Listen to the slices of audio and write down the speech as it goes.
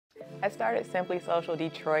I started Simply Social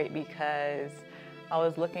Detroit because I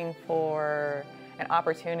was looking for an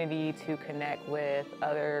opportunity to connect with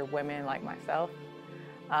other women like myself.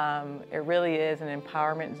 It really is an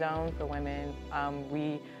empowerment zone for women.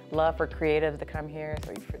 We love for creatives to come here,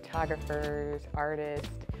 so photographers, artists,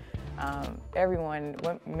 everyone,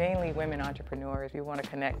 mainly women entrepreneurs we want to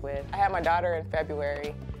connect with. I had my daughter in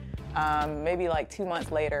February. Maybe like 2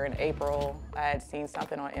 months later in April, I had seen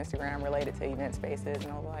something on Instagram related to event spaces, and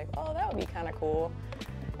I was like, oh, that would be kind of cool.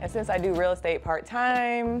 And since I do real estate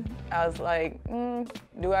part-time, I was like,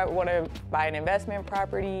 do I want to buy an investment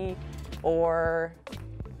property, or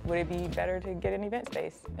would it be better to get an event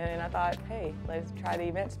space? And I thought, hey, let's try the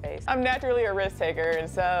event space. I'm naturally a risk taker, and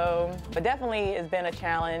so, but definitely it's been a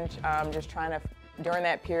challenge. Just trying to, during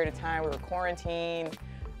that period of time, we were quarantined.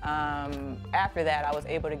 After that, I was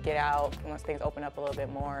able to get out once things opened up a little bit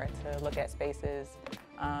more to look at spaces,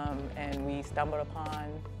 and we stumbled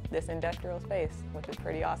upon this industrial space, which is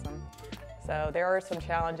pretty awesome. So there are some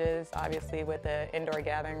challenges, obviously, with the indoor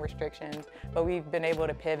gathering restrictions, but we've been able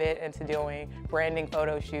to pivot into doing branding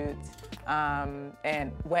photo shoots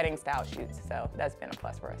and wedding style shoots, so that's been a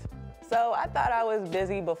plus for us. So I thought I was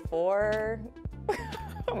busy before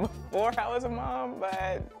I was a mom,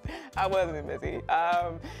 but I wasn't busy.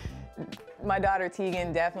 My daughter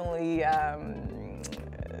Tegan definitely,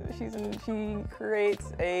 she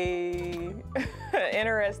creates a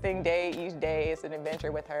interesting day each day. It's an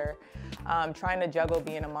adventure with her. Trying to juggle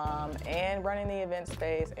being a mom and running the event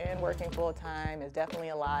space and working full time is definitely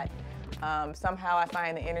a lot. Somehow I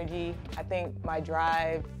find the energy. I think my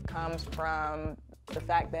drive comes from the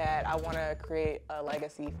fact that I want to create a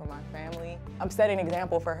legacy for my family. I'm setting an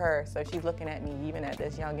example for her, so she's looking at me even at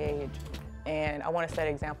this young age. And I want to set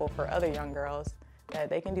an example for other young girls that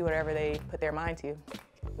they can do whatever they put their mind to.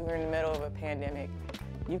 We're in the middle of a pandemic.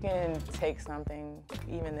 You can take something,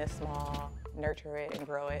 even this small, nurture it and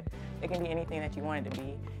grow it. It can be anything that you want it to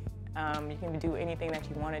be. You can do anything that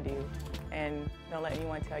you want to do, and don't let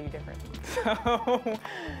anyone tell you different. So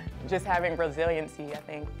just having resiliency, I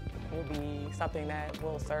think, will be something that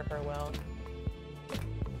will serve her well.